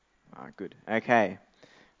Good. Okay.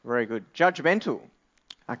 Very good. Judgmental.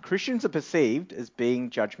 Christians are perceived as being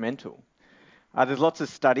judgmental. There's lots of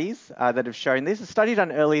studies that have shown this. A study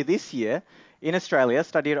done earlier this year in Australia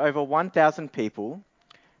studied over 1,000 people,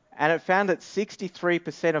 and it found that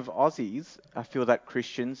 63% of Aussies feel that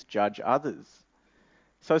Christians judge others.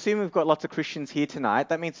 So assuming we've got lots of Christians here tonight,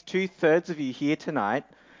 that means 2/3 of you here tonight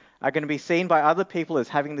are going to be seen by other people as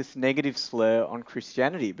having this negative slur on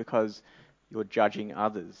Christianity because you're judging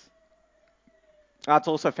others. It's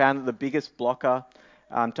also found that the biggest blocker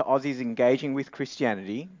to Aussies engaging with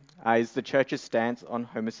Christianity is the church's stance on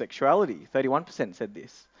homosexuality. 31% said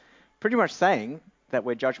this, pretty much saying that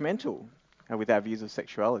we're judgmental with our views of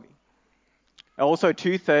sexuality. Also,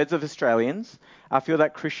 2/3 of Australians feel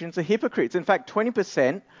that Christians are hypocrites. In fact,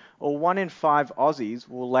 20% or 1 in 5 Aussies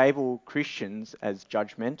will label Christians as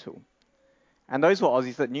judgmental. And those were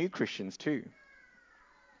Aussies that knew Christians too.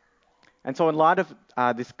 And so in light of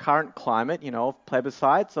this current climate, of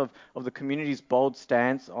plebiscites, of the community's bold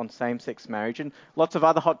stance on same-sex marriage, and lots of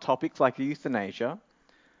other hot topics like euthanasia,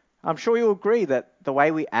 I'm sure you'll agree that the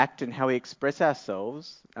way we act and how we express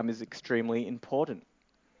ourselves is extremely important.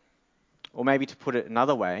 Or maybe to put it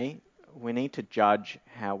another way, we need to judge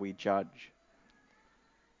how we judge.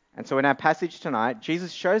 And so in our passage tonight,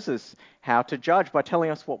 Jesus shows us how to judge by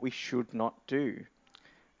telling us what we should not do.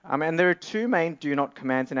 And there are two main do not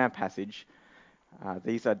commands in our passage.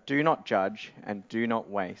 These are do not judge and do not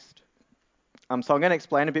waste. So I'm going to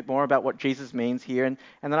explain a bit more about what Jesus means here, and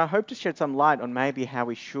then I hope to shed some light on maybe how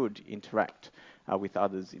we should interact with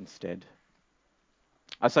others instead.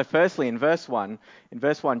 So firstly, in verse 1,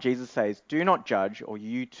 Jesus says, do not judge or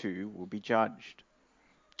you too will be judged.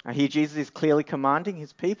 Here Jesus is clearly commanding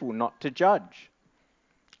his people not to judge.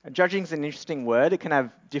 Judging is an interesting word. It can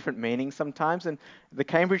have different meanings sometimes, and the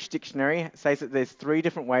Cambridge Dictionary says that there's 3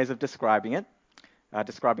 different ways of describing it,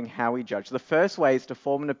 describing how we judge. The first way is to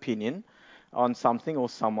form an opinion on something or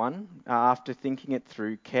someone after thinking it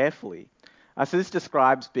through carefully. So this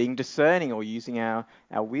describes being discerning or using our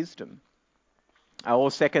wisdom. Or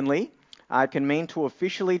secondly, it can mean to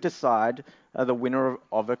officially decide the winner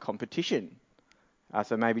of a competition.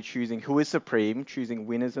 So maybe choosing who is supreme, choosing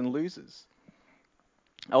winners and losers.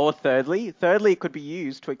 Or thirdly, it could be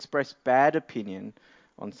used to express bad opinion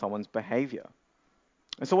on someone's behavior.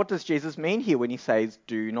 And so what does Jesus mean here when he says,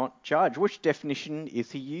 do not judge? Which definition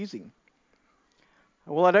is he using?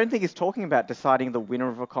 Well, I don't think he's talking about deciding the winner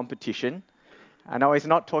of a competition. I know he's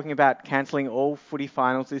not talking about cancelling all footy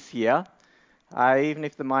finals this year. Even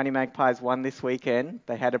if the Mighty Magpies won this weekend,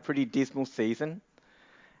 they had a pretty dismal season.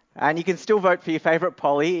 And you can still vote for your favourite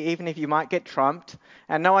Polly, even if you might get trumped.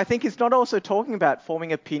 And no, I think he's not also talking about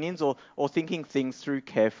forming opinions or thinking things through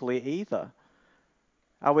carefully either.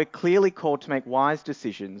 We're clearly called to make wise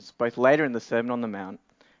decisions, both later in the Sermon on the Mount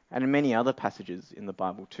and in many other passages in the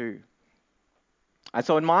Bible too. And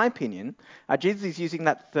so in my opinion, Jesus is using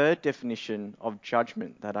that third definition of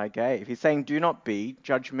judgment that I gave. He's saying, do not be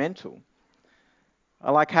judgmental.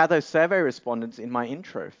 I like how those survey respondents in my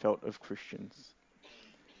intro felt of Christians.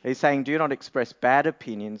 He's saying, do not express bad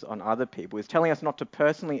opinions on other people. He's telling us not to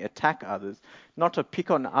personally attack others, not to pick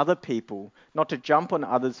on other people, not to jump on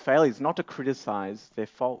others' failures, not to criticize their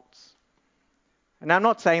faults. And I'm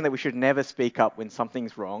not saying that we should never speak up when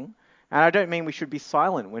something's wrong, and I don't mean we should be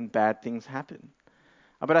silent when bad things happen.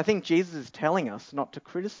 But I think Jesus is telling us not to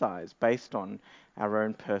criticize based on our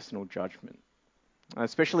own personal judgment.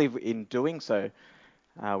 Especially in doing so,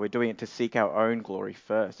 we're doing it to seek our own glory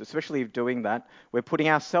first. Especially if doing that, we're putting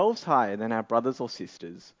ourselves higher than our brothers or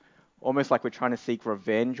sisters, almost like we're trying to seek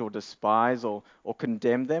revenge or despise or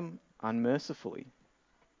condemn them unmercifully.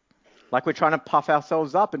 Like we're trying to puff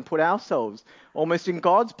ourselves up and put ourselves almost in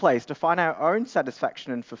God's place to find our own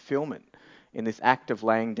satisfaction and fulfillment in this act of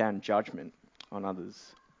laying down judgment on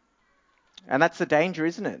others. And that's the danger,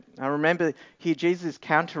 isn't it? I remember here Jesus is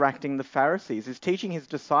counteracting the Pharisees. He's teaching his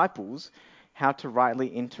disciples how to rightly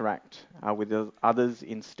interact with others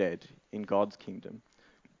instead in God's kingdom.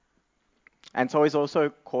 And so he's also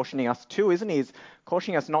cautioning us too, isn't he? He's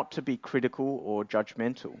cautioning us not to be critical or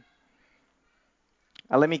judgmental.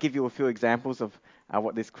 Let me give you a few examples of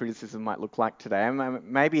what this criticism might look like today.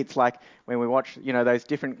 Maybe it's like when we watch, those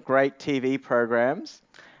different great TV programs,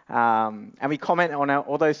 and we comment on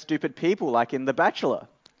all those stupid people, like in The Bachelor.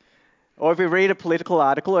 Or if we read a political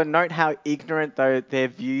article and note how ignorant their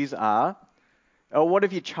views are. Or what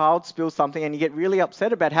if your child spills something and you get really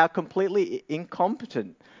upset about how completely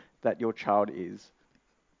incompetent that your child is?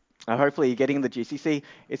 Hopefully you're getting the gist. You see,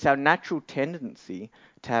 it's our natural tendency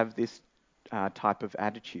to have this type of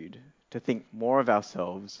attitude, to think more of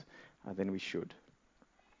ourselves than we should.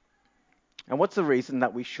 And what's the reason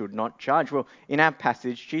that we should not judge? Well, in our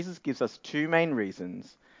passage, Jesus gives us two main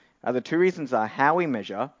reasons. The two reasons are how we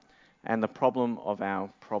measure and the problem of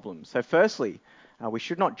our problems. So firstly, we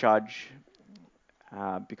should not judge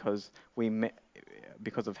because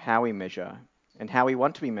because of how we measure and how we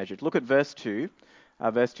want to be measured. Look at verse 2.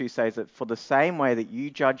 Verse 2 says that for the same way that you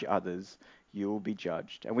judge others, you will be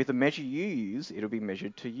judged. And with the measure you use, it'll be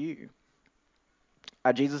measured to you.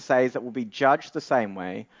 Jesus says that we'll be judged the same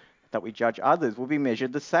way that we judge others. We'll be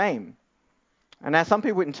measured the same. And now some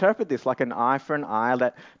people interpret this like an eye for an eye,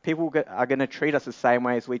 that people are going to treat us the same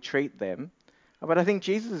way as we treat them. But I think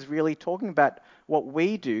Jesus is really talking about what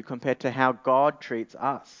we do compared to how God treats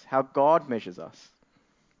us, how God measures us.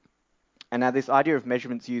 And now this idea of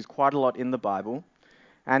measurement's used quite a lot in the Bible,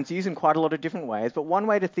 and it's used in quite a lot of different ways, but one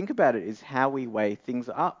way to think about it is how we weigh things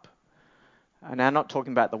up. And I'm not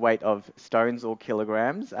talking about the weight of stones or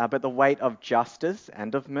kilograms, but the weight of justice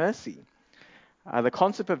and of mercy. The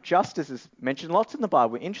concept of justice is mentioned lots in the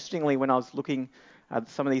Bible. Interestingly, when I was looking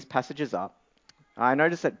some of these passages up, I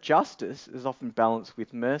noticed that justice is often balanced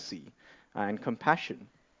with mercy and compassion.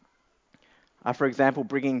 For example,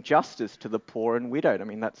 bringing justice to the poor and widowed. I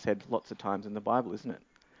mean, that's said lots of times in the Bible, isn't it?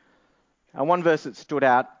 One verse that stood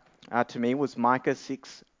out to me was Micah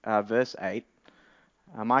 6, verse 8.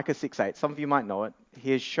 Micah 6:8. Some of you might know it.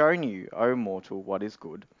 He has shown you, O mortal, what is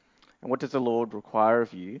good. And what does the Lord require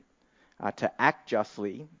of you? To act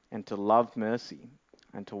justly and to love mercy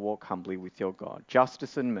and to walk humbly with your God.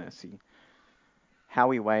 Justice and mercy. How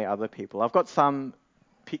we weigh other people. I've got some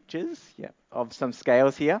pictures of some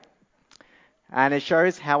scales here. And it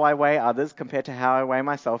shows how I weigh others compared to how I weigh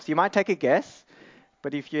myself. So you might take a guess,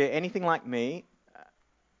 but if you're anything like me,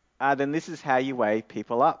 then this is how you weigh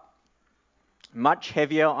people up. Much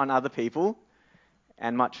heavier on other people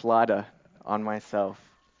and much lighter on myself.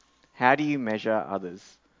 How do you measure others?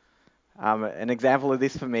 An example of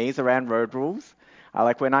this for me is around road rules.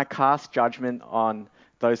 Like when I cast judgment on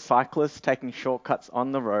those cyclists taking shortcuts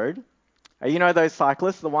on the road. You know those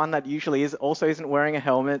cyclists, the one that usually also isn't wearing a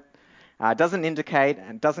helmet, doesn't indicate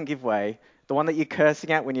and doesn't give way, the one that you're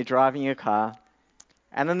cursing at when you're driving your car.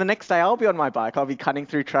 And then the next day I'll be on my bike, I'll be cutting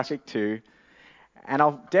through traffic too, and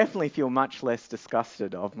I'll definitely feel much less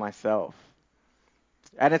disgusted of myself.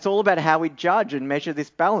 And it's all about how we judge and measure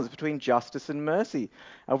this balance between justice and mercy.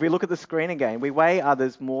 If we look at the screen again, we weigh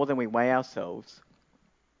others more than we weigh ourselves.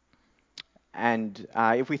 And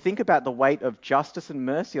if we think about the weight of justice and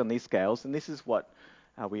mercy on these scales, then this is what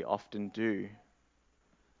we often do.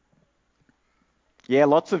 Yeah,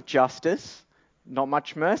 lots of justice, not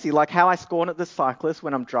much mercy. Like how I scorn at the cyclist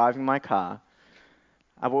when I'm driving my car.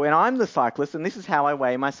 But when I'm the cyclist, and this is how I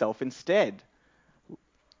weigh myself instead.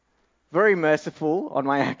 Very merciful on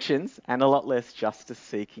my actions and a lot less justice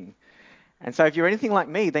seeking. And so if you're anything like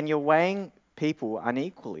me, then you're weighing people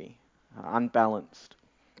unequally, unbalanced.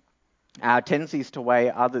 Our tendency is to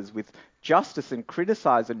weigh others with justice and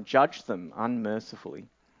criticize and judge them unmercifully.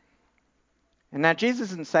 And now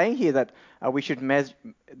Jesus isn't saying here that we should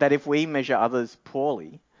that if we measure others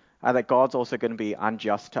poorly, that God's also going to be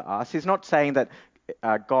unjust to us. He's not saying that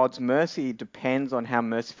God's mercy depends on how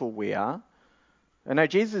merciful we are. And no,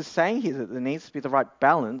 Jesus is saying here that there needs to be the right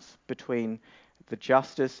balance between the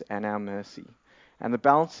justice and our mercy. And the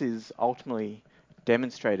balance is ultimately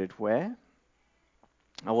demonstrated where?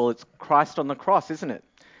 Well, it's Christ on the cross, isn't it?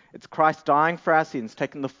 It's Christ dying for our sins,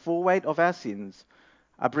 taking the full weight of our sins,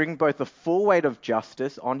 bringing both the full weight of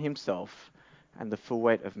justice on himself and the full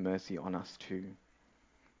weight of mercy on us too.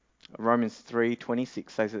 Romans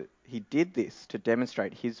 3:26 says that he did this to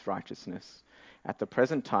demonstrate his righteousness at the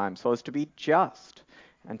present time, so as to be just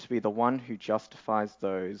and to be the one who justifies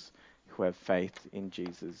those who have faith in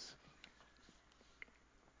Jesus.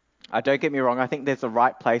 Don't get me wrong, I think there's a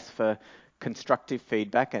right place for constructive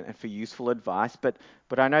feedback and for useful advice, but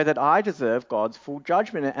I know that I deserve God's full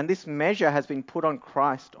judgment, and this measure has been put on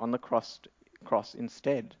Christ on the cross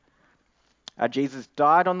instead. Jesus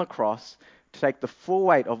died on the cross to take the full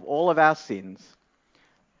weight of all of our sins,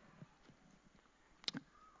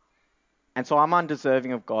 and so I'm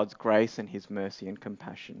undeserving of God's grace and his mercy and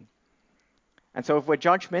compassion. And so if we're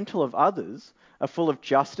judgmental of others, are full of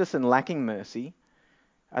justice and lacking mercy,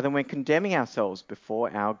 then we're condemning ourselves before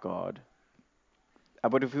our God.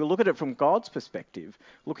 But if we look at it from God's perspective,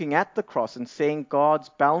 looking at the cross and seeing God's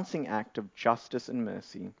balancing act of justice and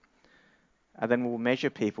mercy, then we'll measure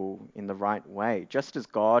people in the right way, just as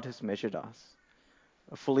God has measured us,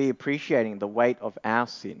 fully appreciating the weight of our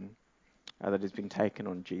sin that has been taken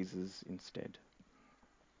on Jesus instead.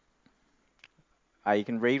 You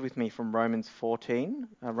can read with me from Romans 14.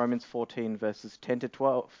 Romans 14 verses 10 to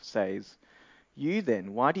 12 says, You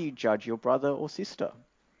then, why do you judge your brother or sister?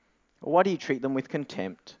 Or why do you treat them with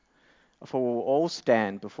contempt? For we will all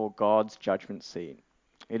stand before God's judgment seat.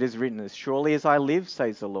 It is written, as surely as I live,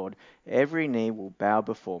 says the Lord, every knee will bow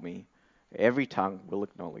before me, every tongue will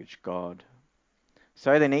acknowledge God.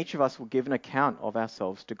 So then each of us will give an account of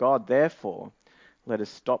ourselves to God. Therefore, let us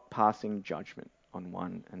stop passing judgment on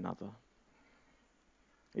one another.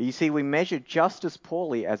 You see, we measure just as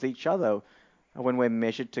poorly as each other when we're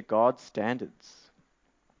measured to God's standards.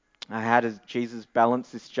 How does Jesus balance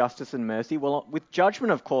this justice and mercy? Well, with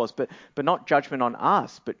judgment, of course, but not judgment on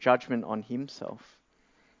us, but judgment on himself.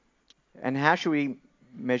 And how should we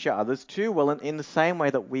measure others too? Well, in the same way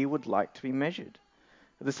that we would like to be measured.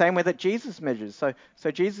 The same way that Jesus measures.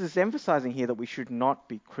 So Jesus is emphasizing here that we should not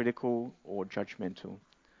be critical or judgmental.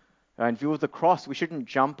 In view of the cross, we shouldn't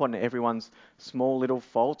jump on everyone's small little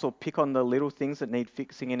faults or pick on the little things that need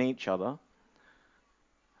fixing in each other.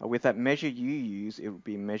 With that measure you use, it will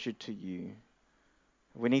be measured to you.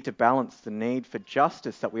 We need to balance the need for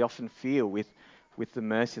justice that we often feel with the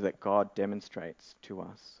mercy that God demonstrates to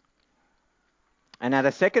us. And now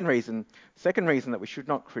the second reason that we should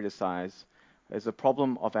not criticize is the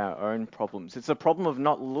problem of our own problems. It's a problem of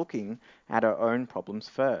not looking at our own problems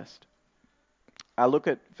first. Look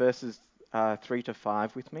at verses 3 to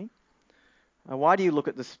 5 with me. Why do you look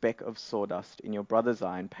at the speck of sawdust in your brother's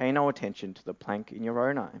eye and pay no attention to the plank in your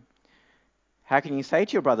own eye? How can you say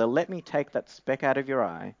to your brother, let me take that speck out of your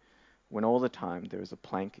eye, when all the time there is a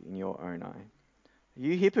plank in your own eye?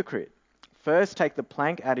 You hypocrite! First take the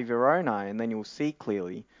plank out of your own eye, and then you will see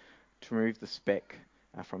clearly to remove the speck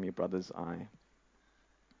from your brother's eye.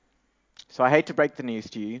 So I hate to break the news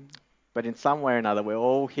to you, but in some way or another, we're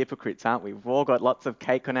all hypocrites, aren't we? We've all got lots of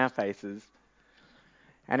cake on our faces.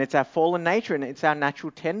 And it's our fallen nature, and it's our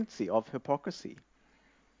natural tendency of hypocrisy.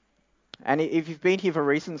 And if you've been here for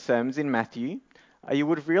recent sermons in Matthew, you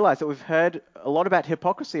would have realized that we've heard a lot about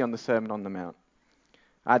hypocrisy on the Sermon on the Mount.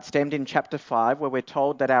 It stemmed in chapter 5, where we're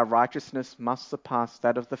told that our righteousness must surpass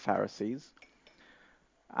that of the Pharisees.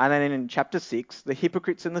 And then in chapter 6, the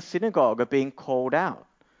hypocrites in the synagogue are being called out.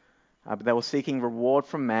 They were seeking reward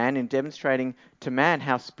from man in demonstrating to man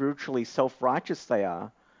how spiritually self-righteous they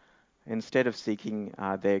are, instead of seeking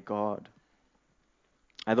their God.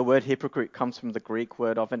 The word hypocrite comes from the Greek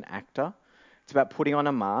word of an actor. It's about putting on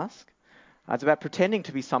a mask. It's about pretending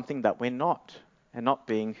to be something that we're not, and not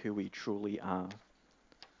being who we truly are.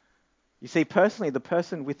 You see, personally, the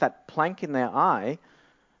person with that plank in their eye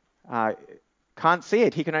can't see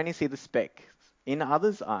it. He can only see the speck in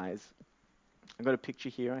others' eyes. I've got a picture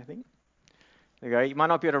here, I think. There you go. You might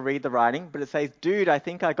not be able to read the writing, but it says, dude, I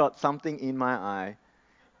think I got something in my eye.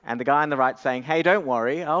 And the guy on the right saying, hey, don't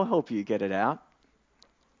worry, I'll help you get it out.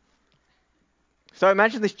 So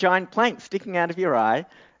imagine this giant plank sticking out of your eye.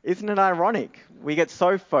 Isn't it ironic? We get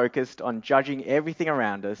so focused on judging everything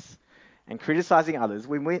around us and criticizing others,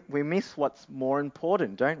 we miss what's more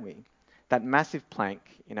important, don't we? That massive plank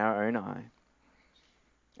in our own eye.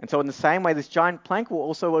 And so in the same way, this giant plank will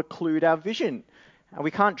also occlude our vision. We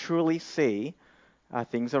can't truly see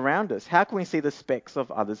things around us. How can we see the specks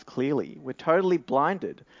of others clearly? We're totally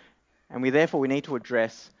blinded, and we need to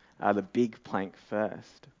address the big plank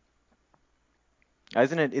first.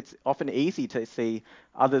 Isn't it? It's often easy to see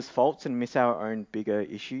others' faults and miss our own bigger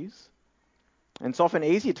issues. And it's often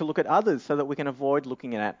easier to look at others so that we can avoid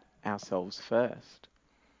looking at ourselves first.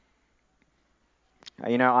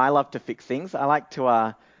 I love to fix things. I like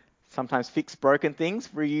to sometimes fix broken things,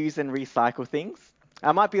 reuse and recycle things.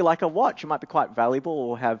 It might be like a watch. It might be quite valuable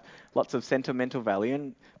or have lots of sentimental value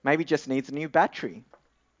and maybe just needs a new battery.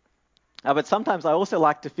 But sometimes I also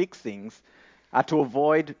like to fix things to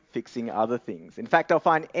avoid fixing other things. In fact, I'll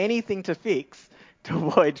find anything to fix to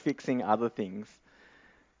avoid fixing other things.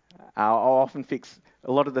 I'll often fix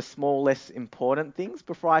a lot of the small, less important things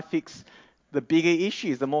before I fix the bigger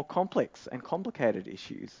issues, the more complex and complicated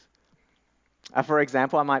issues. For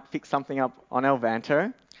example, I might fix something up on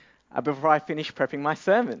Elvanto before I finish prepping my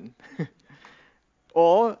sermon.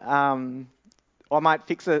 Or I might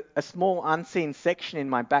fix a small unseen section in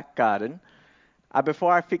my back garden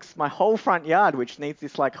before I fix my whole front yard, which needs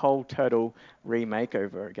this whole total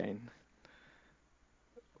remakeover again.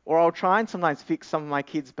 Or I'll try and sometimes fix some of my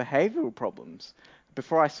kids' behavioural problems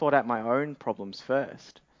before I sort out my own problems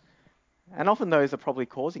first. And often those are probably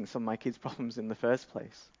causing some of my kids' problems in the first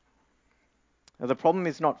place. Now, the problem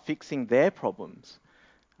is not fixing their problems,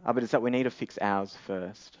 but it's that we need to fix ours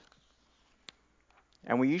first.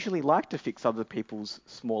 And we usually like to fix other people's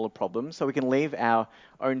smaller problems so we can leave our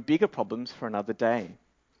own bigger problems for another day.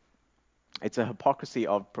 It's a hypocrisy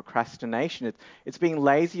of procrastination. It's being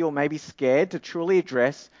lazy or maybe scared to truly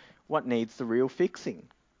address what needs the real fixing.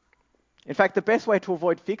 In fact, the best way to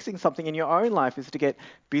avoid fixing something in your own life is to get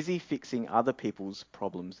busy fixing other people's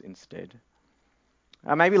problems instead.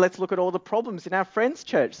 Maybe let's look at all the problems in our friends'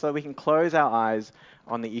 church so we can close our eyes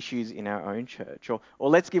on the issues in our own church. Or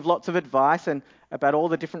let's give lots of advice about all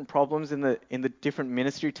the different problems in the different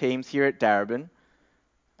ministry teams here at Darebin,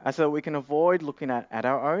 so that we can avoid looking at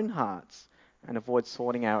our own hearts and avoid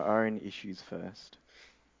sorting our own issues first.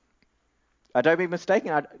 Don't be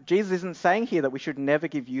mistaken, Jesus isn't saying here that we should never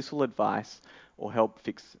give useful advice or help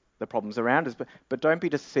fix the problems around us, but don't be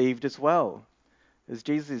deceived as well. As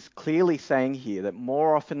Jesus is clearly saying here that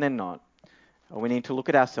more often than not, we need to look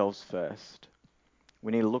at ourselves first.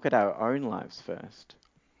 We need to look at our own lives first.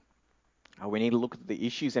 We need to look at the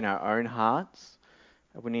issues in our own hearts.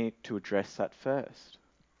 We need to address that first.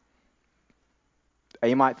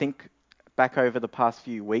 You might think back over the past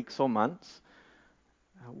few weeks or months,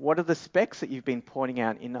 what are the specks that you've been pointing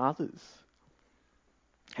out in others?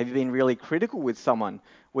 Have you been really critical with someone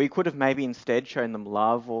where you could have maybe instead shown them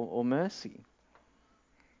love or mercy?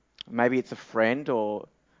 Maybe it's a friend or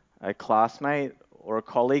a classmate or a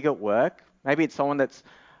colleague at work. Maybe it's someone that's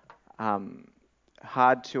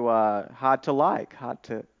hard to like, hard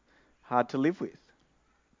to live with.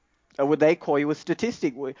 Or would they call you a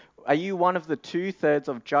statistic? Are you one of the 2/3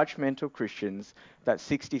 of judgmental Christians that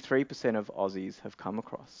 63% of Aussies have come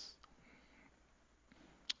across?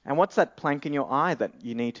 And what's that plank in your eye that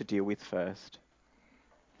you need to deal with first?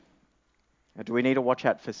 Do we need to watch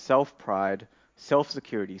out for self-pride,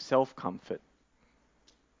 self-security, self-comfort?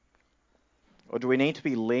 Or do we need to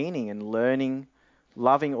be leaning and learning,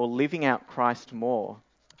 loving or living out Christ more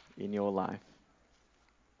in your life?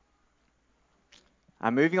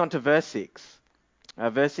 Moving on to verse 6.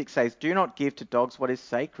 Verse 6 says, "Do not give to dogs what is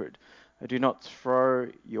sacred. Do not throw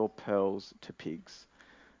your pearls to pigs."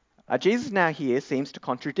 Jesus now here seems to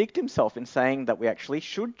contradict himself in saying that we actually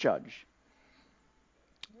should judge.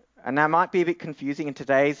 And that might be a bit confusing in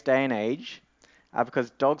today's day and age, because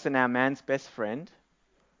dogs are now man's best friend.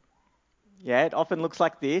 Yeah, it often looks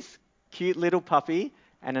like this, cute little puppy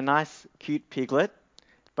and a nice cute piglet.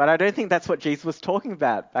 But I don't think that's what Jesus was talking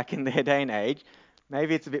about back in their day and age.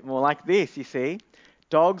 Maybe it's a bit more like this, you see.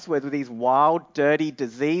 Dogs were these wild, dirty,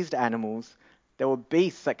 diseased animals. They were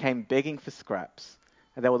beasts that came begging for scraps.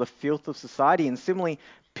 And they were the filth of society. And similarly,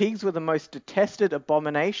 pigs were the most detested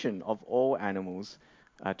abomination of all animals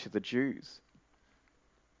to the Jews.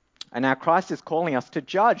 And now Christ is calling us to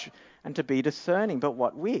judge and to be discerning. But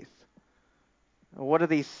what with? What are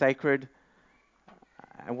these sacred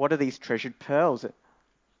and what are these treasured pearls?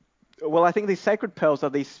 Well, I think these sacred pearls are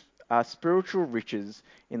these spiritual riches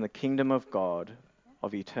in the kingdom of God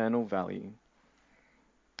of eternal value.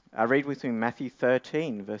 Read with me Matthew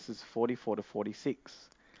 13, verses 44 to 46.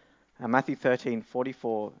 Matthew 13,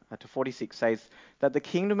 44 to 46 says that the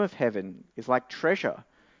kingdom of heaven is like treasure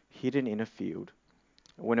hidden in a field.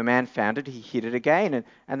 When a man found it, he hid it again,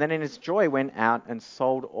 and then in his joy went out and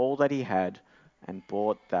sold all that he had and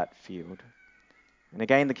bought that field. And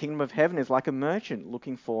again, the kingdom of heaven is like a merchant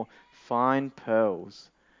looking for fine pearls.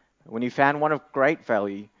 When he found one of great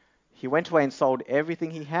value, he went away and sold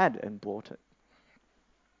everything he had and bought it.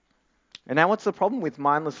 And now what's the problem with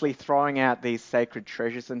mindlessly throwing out these sacred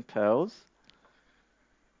treasures and pearls?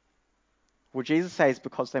 Well, Jesus says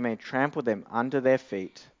because they may trample them under their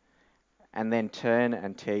feet and then turn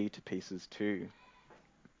and tear you to pieces too.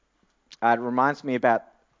 It reminds me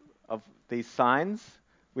of these signs.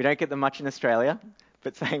 We don't get them much in Australia,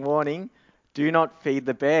 but saying, warning, do not feed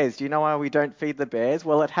the bears. Do you know why we don't feed the bears?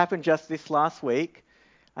 Well, it happened just this last week.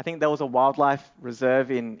 I think there was a wildlife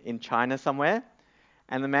reserve in China somewhere,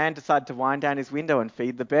 and the man decided to wind down his window and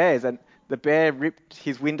feed the bears, and the bear ripped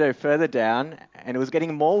his window further down, and it was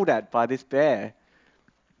getting mauled at by this bear.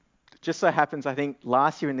 Just so happens, I think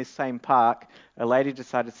last year in this same park, a lady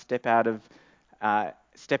decided to step out of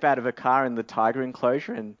a car in the tiger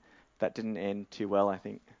enclosure, and that didn't end too well, I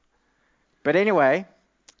think. But anyway,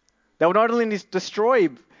 they will not only destroy,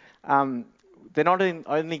 they're not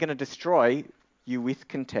only going to destroy you with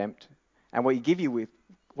contempt, and what you give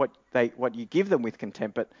them with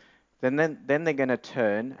contempt, but then they're going to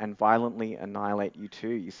turn and violently annihilate you too.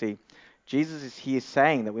 You see, Jesus is here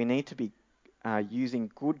saying that we need to be using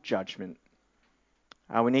good judgment.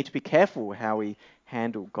 We need to be careful how we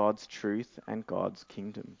handle God's truth and God's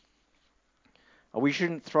kingdom. We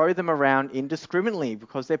shouldn't throw them around indiscriminately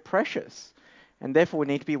because they're precious, and therefore we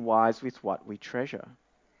need to be wise with what we treasure.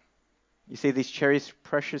 You see, these cherished,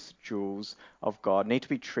 precious jewels of God need to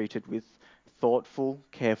be treated with thoughtful,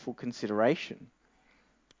 careful consideration.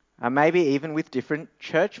 Maybe even with different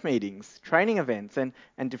church meetings, training events, and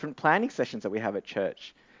different planning sessions that we have at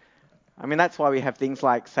church. I mean, that's why we have things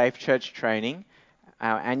like Safe Church Training,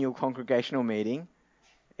 our annual congregational meeting,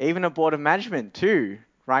 even a board of management too.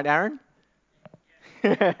 Right, Aaron?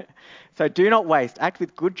 So do not waste. Act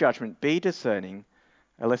with good judgment. Be discerning,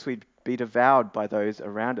 unless we be devoured by those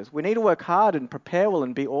around us. We need to work hard and prepare well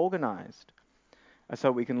and be organized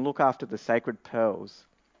so we can look after the sacred pearls.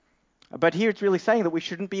 But here it's really saying that we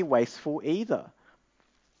shouldn't be wasteful either.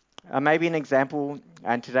 Maybe an example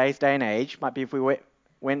in today's day and age might be if we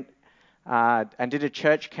went and did a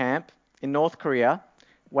church camp in North Korea,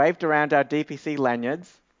 waved around our DPC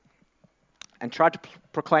lanyards, and tried to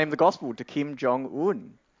proclaim the gospel to Kim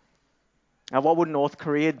Jong-un. Now, what would North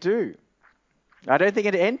Korea do? I don't think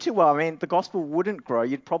it'd end too well. I mean, the gospel wouldn't grow.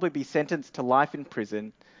 You'd probably be sentenced to life in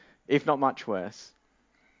prison, if not much worse.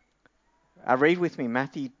 Read with me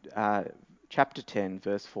Matthew chapter 10,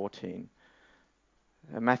 verse 14.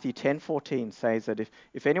 Matthew 10:14 says that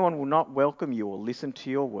if anyone will not welcome you or listen to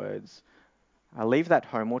your words, leave that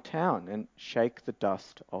home or town and shake the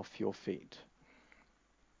dust off your feet.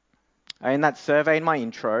 In that survey in my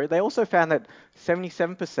intro, they also found that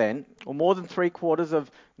 77%, or more than 3/4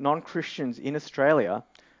 of non-Christians in Australia,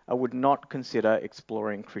 would not consider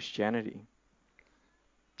exploring Christianity.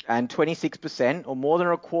 And 26%, or more than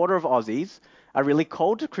a quarter of Aussies, are really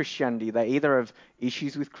cold to Christianity. They either have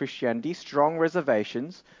issues with Christianity, strong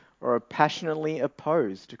reservations, or are passionately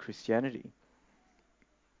opposed to Christianity.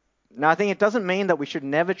 Now, I think it doesn't mean that we should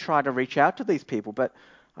never try to reach out to these people, but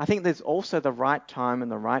I think there's also the right time and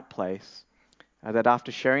the right place that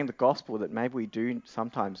after sharing the gospel that maybe we do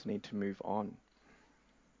sometimes need to move on.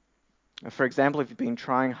 For example, if you've been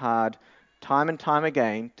trying hard time and time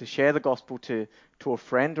again to share the gospel to a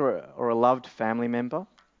friend or a loved family member,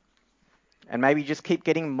 and maybe you just keep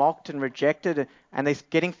getting mocked and rejected and they're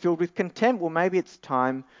getting filled with contempt, well, maybe it's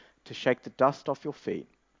time to shake the dust off your feet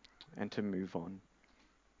and to move on.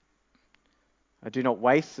 Do not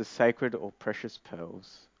waste the sacred or precious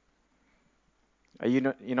pearls. You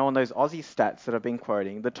know, on those Aussie stats that I've been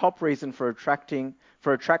quoting, the top reason for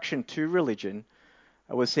attraction to religion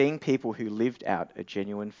was seeing people who lived out a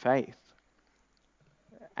genuine faith.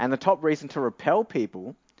 And the top reason to repel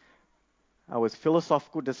people was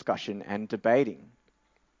philosophical discussion and debating.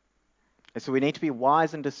 And so we need to be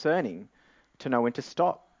wise and discerning to know when to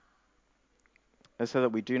stop, so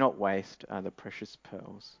that we do not waste the precious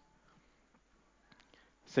pearls.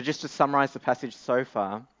 So just to summarize the passage so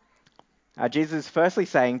far, Jesus is firstly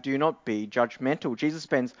saying, do not be judgmental. Jesus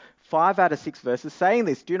spends 5 out of 6 verses saying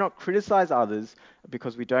this. Do not criticize others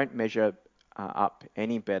because we don't measure up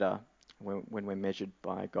any better when we're measured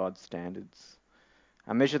by God's standards.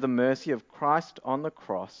 Measure the mercy of Christ on the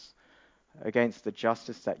cross against the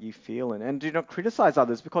justice that you feel. And do not criticize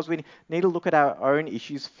others because we need to look at our own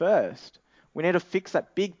issues first. We need to fix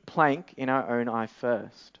that big plank in our own eye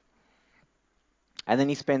first. And then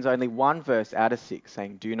he spends only 1 verse out of 6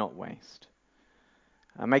 saying, do not waste.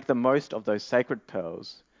 Make the most of those sacred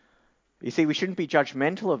pearls. You see, we shouldn't be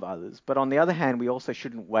judgmental of others, but on the other hand, we also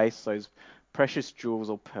shouldn't waste those precious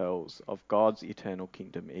jewels or pearls of God's eternal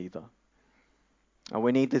kingdom either.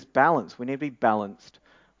 We need this balance. We need to be balanced.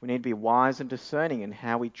 We need to be wise and discerning in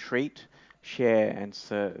how we treat, share, and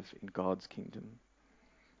serve in God's kingdom.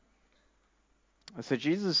 So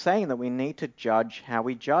Jesus is saying that we need to judge how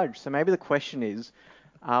we judge. So maybe the question is,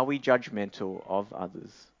 are we judgmental of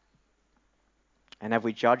others? And have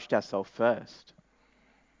we judged ourselves first?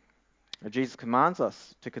 Jesus commands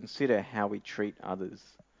us to consider how we treat others.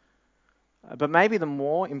 But maybe the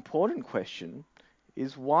more important question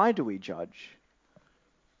is, why do we judge?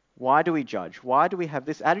 Why do we judge? Why do we have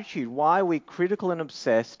this attitude? Why are we critical and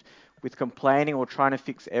obsessed with complaining or trying to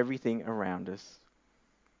fix everything around us?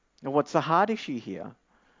 And what's the hard issue here?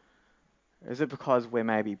 Is it because we're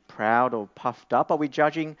maybe proud or puffed up? Are we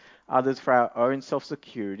judging others for our own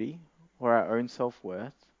self-security or our own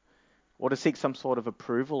self-worth? Or to seek some sort of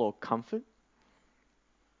approval or comfort?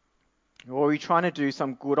 Or are we trying to do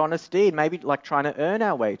some good, honest deed, maybe like trying to earn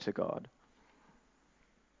our way to God?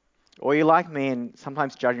 Or are you like me and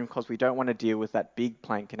sometimes judging because we don't want to deal with that big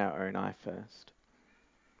plank in our own eye first?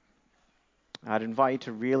 I'd invite you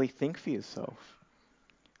to really think for yourself.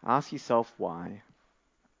 Ask yourself why.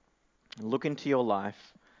 Look into your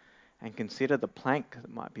life and consider the plank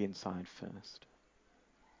that might be inside first.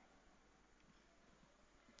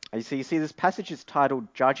 You see, this passage is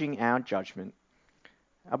titled Judging Our Judgment.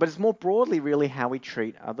 But it's more broadly really how we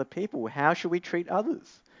treat other people. How should we treat others?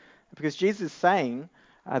 Because Jesus is saying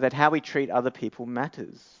that how we treat other people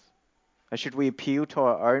matters. Should we appeal to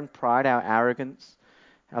our own pride, our arrogance,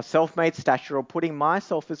 our self-made stature, or putting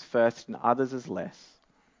myself as first and others as less?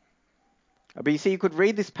 But you see, you could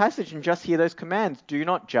read this passage and just hear those commands: do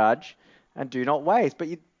not judge and do not waste. But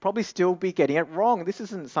you'd probably still be getting it wrong. This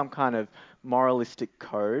isn't some kind of moralistic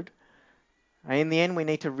code. And in the end, we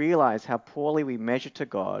need to realize how poorly we measure to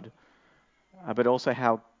God, but also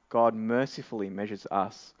how God mercifully measures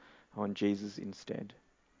us on Jesus instead.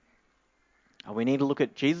 We need to look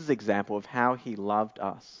at Jesus' example of how he loved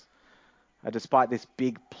us. Despite this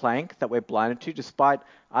big plank that we're blinded to, despite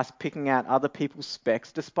us picking out other people's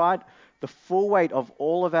specks, despite the full weight of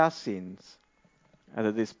all of our sins,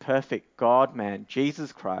 that this perfect God-man,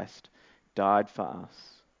 Jesus Christ, died for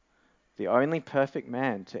us. The only perfect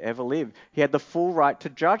man to ever live. He had the full right to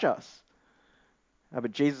judge us.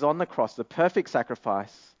 But Jesus on the cross, the perfect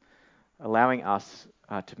sacrifice, allowing us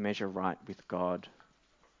to measure right with God.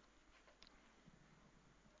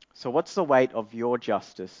 So what's the weight of your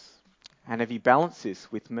justice? And have you balanced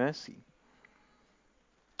this with mercy?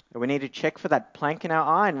 We need to check for that plank in our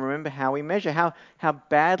eye and remember how we measure, how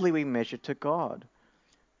badly we measure to God.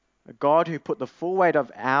 A God who put the full weight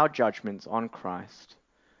of our judgments on Christ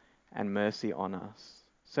and mercy on us.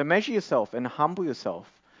 So measure yourself and humble yourself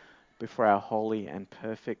before our holy and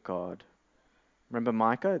perfect God. Remember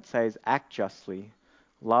Micah? It says, act justly,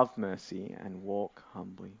 love mercy, and walk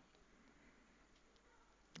humbly.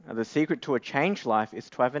 The secret to a changed life is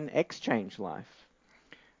to have an exchanged life.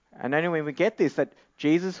 And only when we get this, that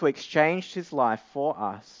Jesus who exchanged his life for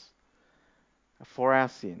us, for our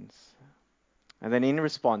sins, and then in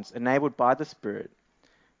response, enabled by the Spirit,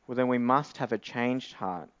 well then we must have a changed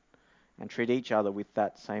heart and treat each other with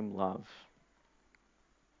that same love.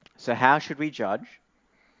 So how should we judge?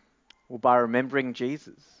 Well, by remembering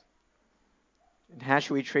Jesus. And how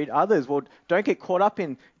should we treat others? Well, don't get caught up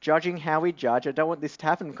in judging how we judge. I don't want this to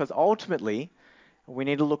happen because ultimately we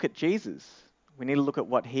need to look at Jesus. We need to look at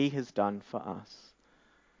what he has done for us.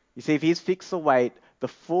 You see, if he's fixed the weight, the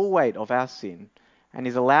full weight of our sin, and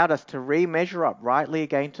he's allowed us to re-measure up rightly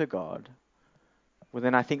again to God, well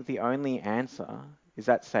then I think the only answer is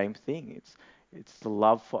that same thing. It's the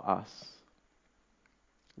love for us.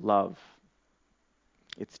 Love.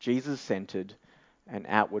 It's Jesus-centered and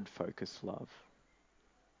outward-focused love.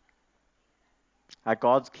 Our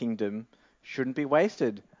God's kingdom shouldn't be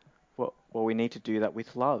wasted. Well, we need to do that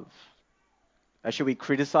with love. Should we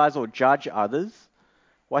criticize or judge others?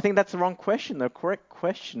 Well, I think that's the wrong question. The correct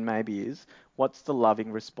question maybe is, what's the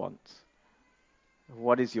loving response?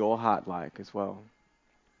 What is your heart like as well?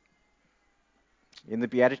 In the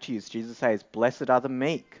Beatitudes, Jesus says, blessed are the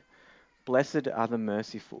meek, blessed are the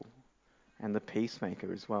merciful, and the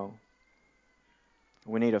peacemaker as well.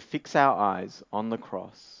 We need to fix our eyes on the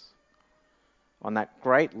cross, on that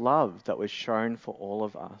great love that was shown for all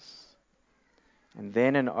of us. And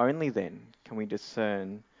then and only then can we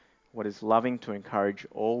discern what is loving to encourage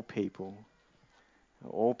all people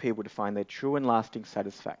to find their true and lasting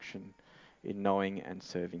satisfaction in knowing and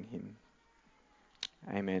serving him.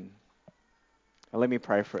 Amen. Now let me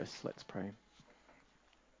pray for us. Let's pray.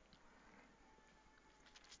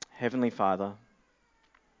 Heavenly Father,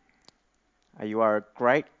 you are a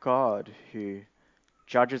great God who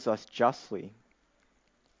judges us justly,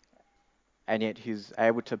 and yet who's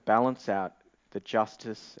able to balance out the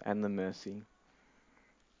justice and the mercy.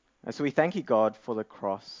 And so we thank you, God, for the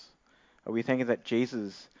cross. We thank you that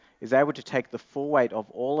Jesus is able to take the full weight of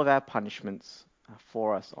all of our punishments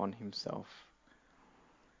for us on himself.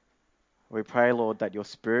 We pray, Lord, that your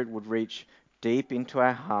Spirit would reach deep into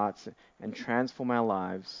our hearts and transform our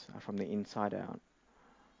lives from the inside out.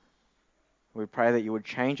 We pray that you would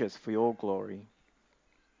change us for your glory.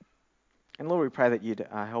 And Lord, we pray that you'd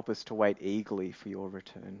help us to wait eagerly for your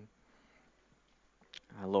return.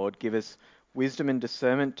 Lord, give us wisdom and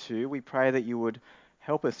discernment too. We pray that you would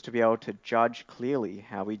help us to be able to judge clearly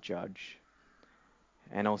how we judge,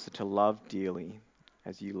 and also to love dearly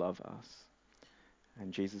as you love us.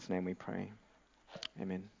 In Jesus' name we pray.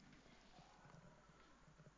 Amen.